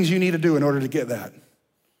 4 things you need to do in order to get that?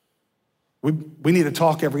 We need to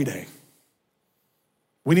talk every day.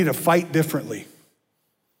 We need to fight differently.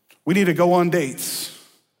 We need to go on dates.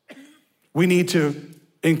 We need to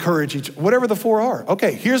encourage each, whatever the 4 are.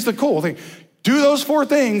 Okay, here's the cool thing. Do those 4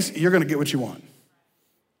 things, you're gonna get what you want.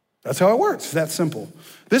 That's how it works, it's that simple.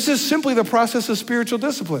 This is simply the process of spiritual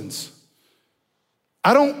disciplines.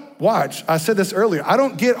 I said this earlier, I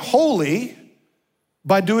don't get holy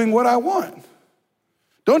by doing what I want.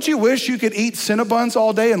 Don't you wish you could eat Cinnabons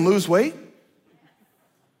all day and lose weight?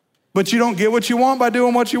 But you don't get what you want by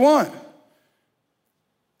doing what you want.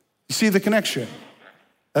 You see the connection?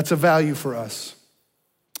 That's a value for us.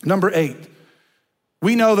 Number 8,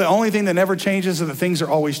 we know the only thing that never changes is that things are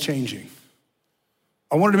always changing.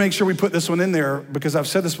 I wanted to make sure we put this one in there because I've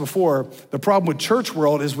said this before. The problem with church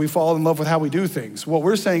world is we fall in love with how we do things. What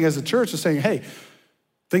we're saying as a church is saying, hey,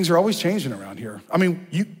 things are always changing around here. I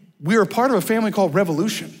mean, we are part of a family called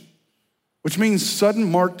Revolution, which means sudden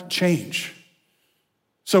marked change.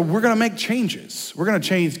 So we're gonna make changes. We're gonna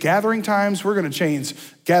change gathering times. We're gonna change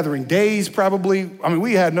gathering days probably. I mean,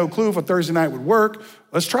 we had no clue if a Thursday night would work.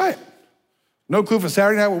 Let's try it. No clue if a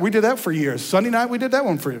Saturday night, we did that for years. Sunday night, we did that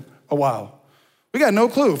one for a while. We got no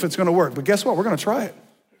clue if it's gonna work, but guess what? We're gonna try it.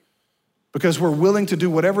 because we're willing to do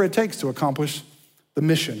whatever it takes to accomplish the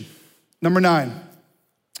mission. Number 9,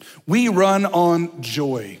 we run on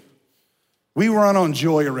joy. We run on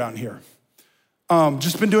joy around here.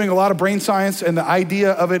 Just been doing a lot of brain science, and the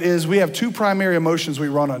idea of it is we have 2 primary emotions we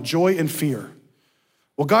run on, joy and fear.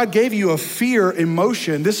 Well, God gave you a fear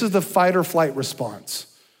emotion. This is the fight or flight response.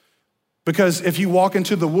 Because if you walk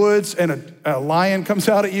into the woods and a lion comes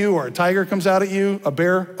out at you or a tiger comes out at you, a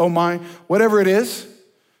bear, oh my, whatever it is,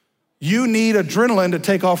 you need adrenaline to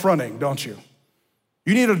take off running, don't you?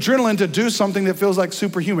 You need adrenaline to do something that feels like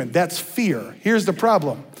superhuman. That's fear. Here's the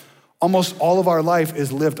problem. Almost all of our life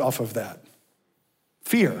is lived off of that.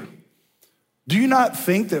 Fear. Do you not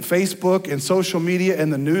think that Facebook and social media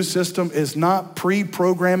and the news system is not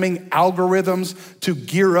pre-programming algorithms to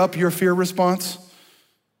gear up your fear response?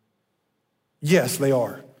 Yes, they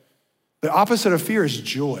are. The opposite of fear is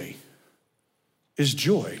joy.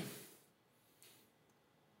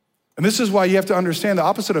 And this is why you have to understand the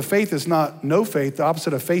opposite of faith is not no faith. The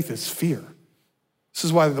opposite of faith is fear. This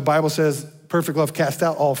is why the Bible says perfect love casts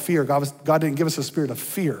out all fear. God didn't give us a spirit of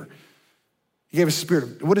fear. He gave us a spirit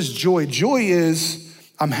of, what is joy? Joy is,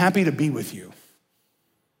 I'm happy to be with you.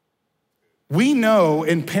 We know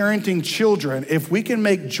in parenting children, if we can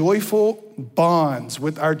make joyful bonds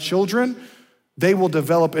with our children, they will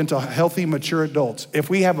develop into healthy, mature adults. If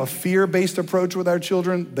we have a fear-based approach with our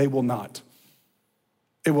children, they will not.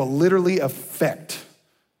 It will literally affect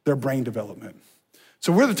their brain development.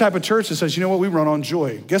 So we're the type of church that says, you know what, we run on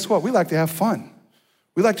joy. Guess what? We like to have fun.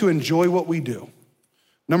 We like to enjoy what we do.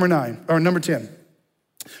 Number 10,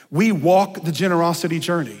 we walk the generosity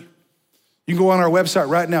journey. You can go on our website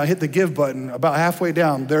right now, hit the give button. About halfway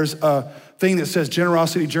down, there's a thing that says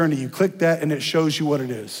generosity journey. You click that and it shows you what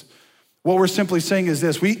it is. What we're simply saying is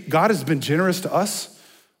this, God has been generous to us.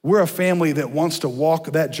 We're a family that wants to walk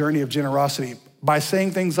that journey of generosity by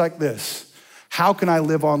saying things like this: how can I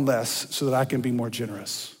live on less so that I can be more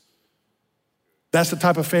generous? That's the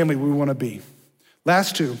type of family we want to be.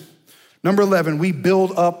 Last 2, number 11, we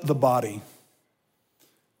build up the body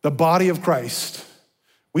of Christ.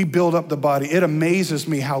 We build up the body. It amazes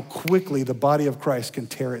me how quickly the body of Christ can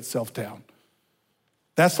tear itself down.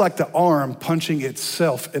 That's like the arm punching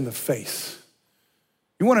itself in the face.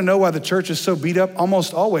 You wanna know why the church is so beat up?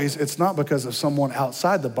 Almost always, it's not because of someone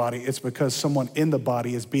outside the body, it's because someone in the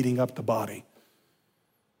body is beating up the body.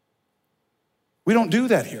 We don't do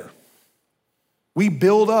that here. We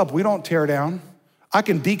build up, we don't tear down. I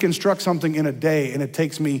can deconstruct something in a day and it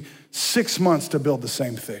takes me 6 months to build the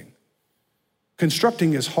same thing.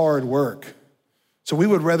 Constructing is hard work. So we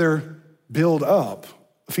would rather build up.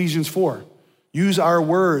 Ephesians 4, use our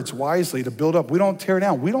words wisely to build up. We don't tear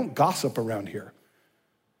down. We don't gossip around here.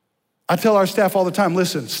 I tell our staff all the time,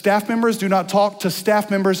 listen, staff members do not talk to staff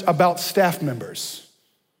members about staff members.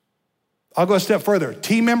 I'll go a step further.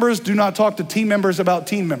 Team members do not talk to team members about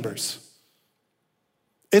team members.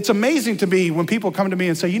 It's amazing to me when people come to me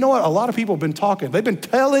and say, you know what, a lot of people have been talking. They've been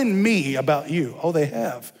telling me about you. Oh, they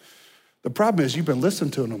have. The problem is you've been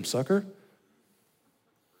listening to them, sucker.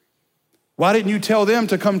 Why didn't you tell them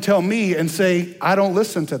to come tell me and say, I don't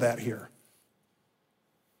listen to that here?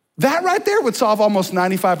 That right there would solve almost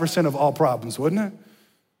 95% of all problems, wouldn't it?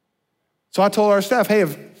 So I told our staff, hey,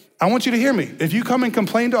 I want you to hear me. If you come and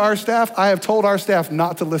complain to our staff, I have told our staff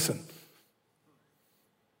not to listen.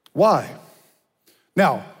 Why?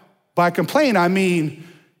 Now, by complain, I mean,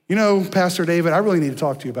 you know, Pastor David, I really need to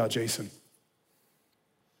talk to you about Jason.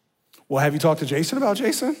 Well, have you talked to Jason about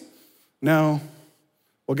Jason? No.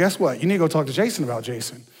 Well, guess what? You need to go talk to Jason about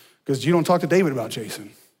Jason because you don't talk to David about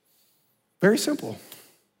Jason. Very simple.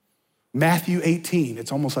 Matthew 18,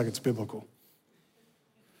 it's almost like it's biblical.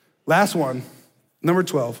 Last one, number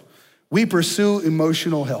 12, we pursue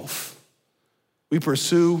emotional health. We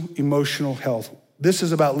pursue emotional health. This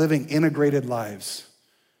is about living integrated lives.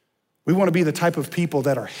 We want to be the type of people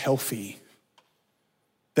that are healthy,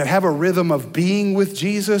 that have a rhythm of being with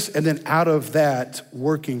Jesus and then out of that,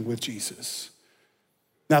 working with Jesus.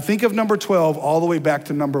 Now think of number 12 all the way back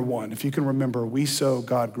to number 1. If you can remember, we sow,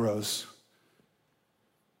 God grows.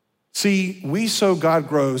 See, we sow, God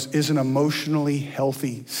grows is an emotionally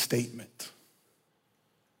healthy statement.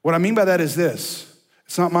 What I mean by that is this: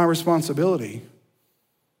 it's not my responsibility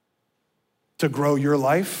to grow your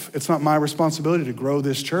life. It's not my responsibility to grow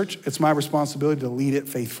this church. It's my responsibility to lead it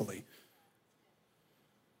faithfully.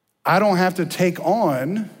 I don't have to take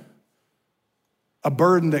on a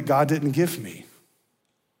burden that God didn't give me.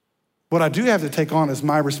 What I do have to take on is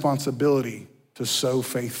my responsibility to sow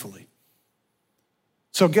faithfully.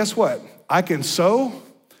 So guess what? I can sow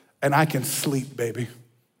and I can sleep, baby.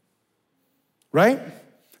 Right?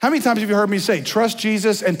 How many times have you heard me say, trust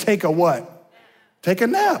Jesus and take a what? Take a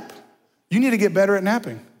nap. You need to get better at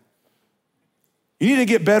napping. You need to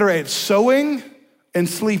get better at sowing and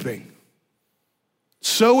sleeping.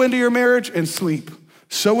 Sow into your marriage and sleep.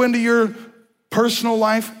 Sow into your personal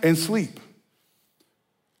life and sleep.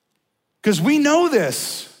 Because we know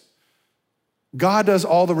this. God does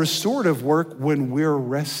all the restorative work when we're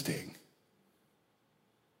resting.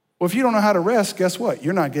 Well, if you don't know how to rest, guess what?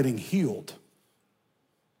 You're not getting healed.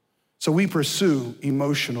 So we pursue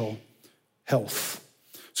emotional health.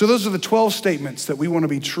 So those are the 12 statements that we want to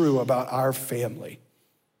be true about our family,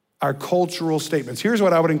 our cultural statements. Here's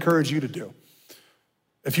what I would encourage you to do.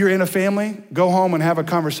 If you're in a family, go home and have a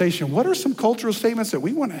conversation. What are some cultural statements that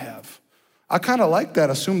we want to have? I kind of like that,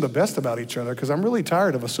 assume the best about each other, because I'm really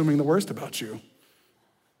tired of assuming the worst about you.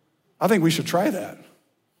 I think we should try that.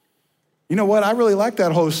 You know what? I really like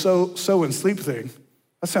that whole sow and sleep thing.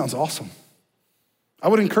 That sounds awesome. I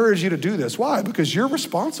would encourage you to do this. Why? Because you're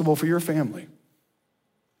responsible for your family.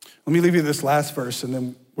 Let me leave you this last verse and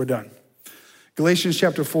then we're done. Galatians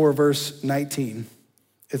chapter 4, verse 19.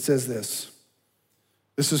 It says this.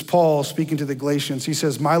 This is Paul speaking to the Galatians. He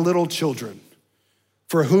says, my little children,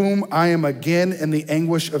 for whom I am again in the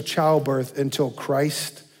anguish of childbirth until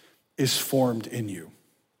Christ is formed in you.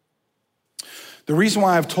 The reason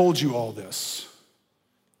why I've told you all this,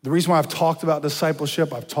 the reason why I've talked about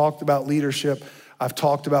discipleship, I've talked about leadership, I've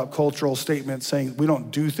talked about cultural statements saying we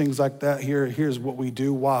don't do things like that here. Here's what we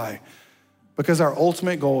do. Why? Because our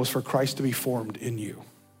ultimate goal is for Christ to be formed in you.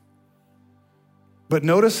 But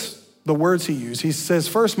notice the words he used. He says,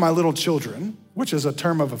 first, my little children, which is a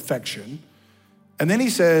term of affection. And then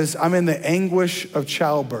he says, I'm in the anguish of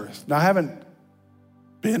childbirth. Now, I haven't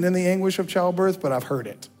been in the anguish of childbirth, but I've heard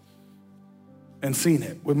it and seen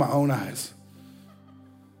it with my own eyes.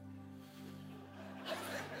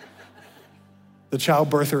 The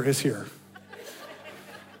childbirther is here.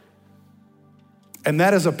 And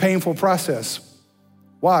that is a painful process.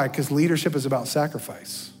 Why? Because leadership is about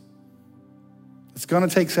sacrifice. It's gonna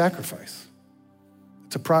take sacrifice.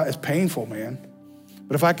 It's painful, man.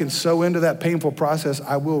 But if I can sow into that painful process,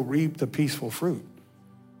 I will reap the peaceful fruit.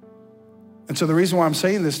 And so the reason why I'm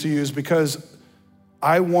saying this to you is because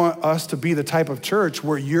I want us to be the type of church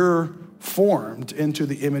where you're formed into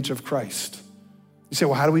the image of Christ. You say,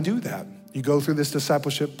 well, how do we do that? You go through this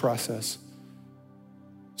discipleship process.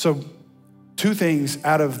 So 2 things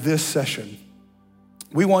out of this session.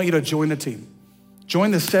 We want you to join the team.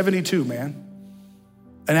 Join the 72, man.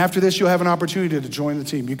 And after this, you'll have an opportunity to join the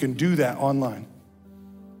team. You can do that online.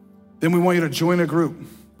 Then we want you to join a group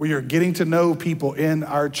where you're getting to know people in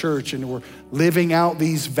our church and we're living out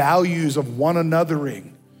these values of one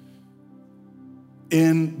anothering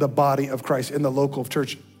in the body of Christ, in the local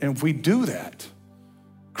church. And if we do that,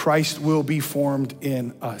 Christ will be formed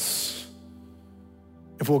in us.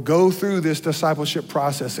 If we'll go through this discipleship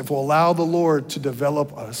process, if we'll allow the Lord to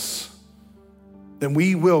develop us, then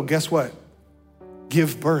we will, guess what?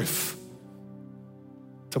 Give birth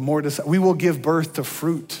to more disciples. We will give birth to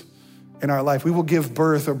fruit in our life. We will give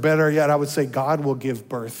birth, or better yet, I would say God will give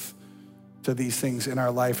birth to these things in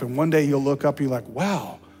our life. And one day you'll look up and you're like,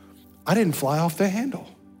 wow, I didn't fly off the handle.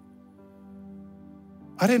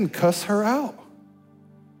 I didn't cuss her out.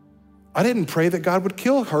 I didn't pray that God would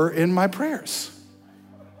kill her in my prayers.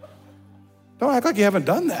 Don't act like you haven't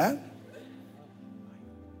done that.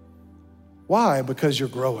 Why? Because you're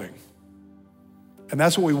growing. And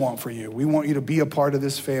that's what we want for you. We want you to be a part of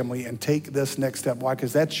this family and take this next step. Why?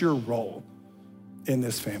 Because that's your role in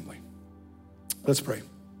this family. Let's pray.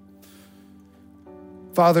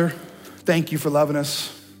 Father, thank you for loving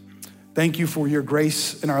us. Thank you for your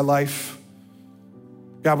grace in our life.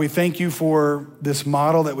 God, we thank you for this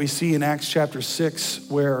model that we see in Acts chapter 6,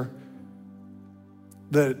 where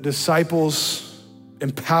the disciples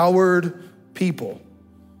empowered people,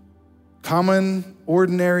 common,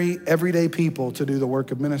 ordinary, everyday people, to do the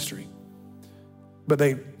work of ministry. But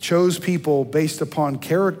they chose people based upon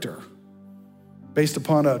character, based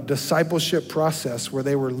upon a discipleship process where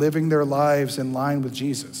they were living their lives in line with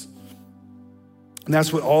Jesus. And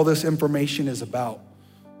that's what all this information is about.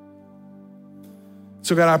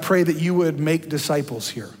 So God, I pray that you would make disciples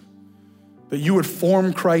here, that you would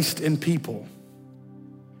form Christ in people.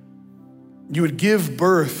 You would give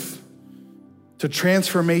birth to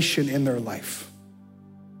transformation in their life.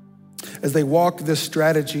 As they walk this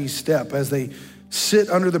strategy step, as they sit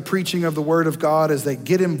under the preaching of the word of God, as they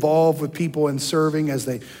get involved with people in serving, as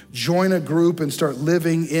they join a group and start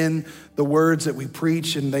living in the words that we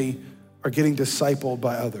preach, and they are getting discipled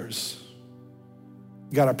by others.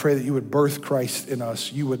 God, I pray that you would birth Christ in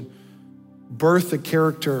us. You would birth the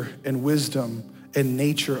character and wisdom and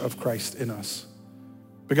nature of Christ in us.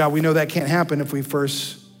 But God, we know that can't happen if we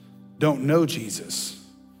first don't know Jesus.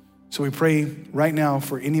 So we pray right now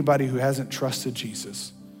for anybody who hasn't trusted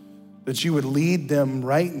Jesus, that you would lead them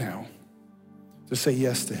right now to say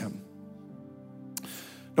yes to him.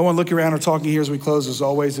 No one looking around or talking here as we close. As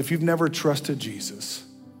always, if you've never trusted Jesus,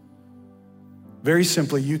 very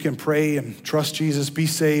simply, you can pray and trust Jesus, be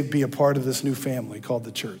saved, be a part of this new family called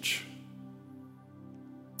the church.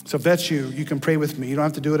 So if that's you, you can pray with me. You don't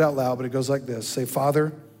have to do it out loud, but it goes like this. Say,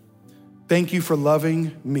 Father, thank you for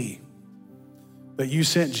loving me, that you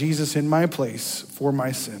sent Jesus in my place for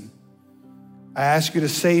my sin. I ask you to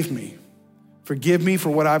save me. Forgive me for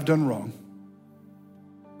what I've done wrong.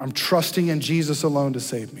 I'm trusting in Jesus alone to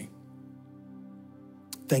save me.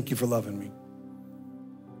 Thank you for loving me.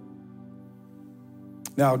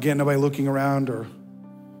 Now, again, nobody looking around or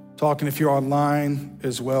talking. If you're online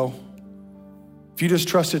as well, if you just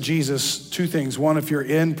trusted Jesus, two things. One, if you're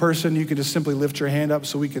in person, you can just simply lift your hand up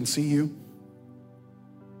so we can see you.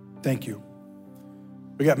 Thank you.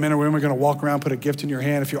 We got men and women going to walk around, put a gift in your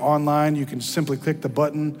hand. If you're online, you can simply click the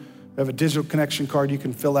button. We have a digital connection card you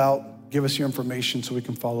can fill out. Give us your information so we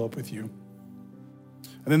can follow up with you.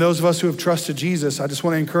 And then those of us who have trusted Jesus, I just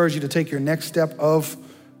want to encourage you to take your next step of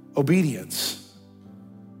obedience.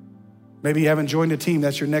 Maybe you haven't joined a team,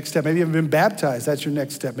 that's your next step. Maybe you haven't been baptized, that's your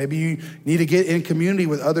next step. Maybe you need to get in community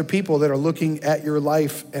with other people that are looking at your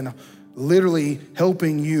life and literally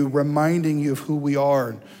helping you, reminding you of who we are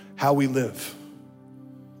and how we live.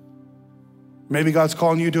 Maybe God's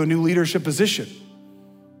calling you to a new leadership position.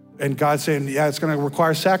 And God's saying, yeah, it's gonna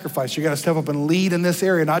require sacrifice. You gotta step up and lead in this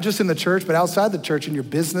area, not just in the church, but outside the church, in your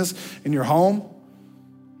business, in your home.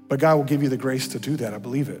 But God will give you the grace to do that, I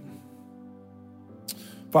believe it.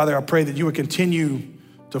 Father, I pray that you would continue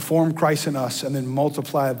to form Christ in us and then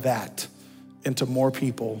multiply that into more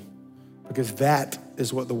people, because that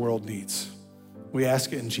is what the world needs. We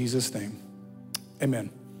ask it in Jesus' name,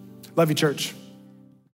 amen. Love you, church.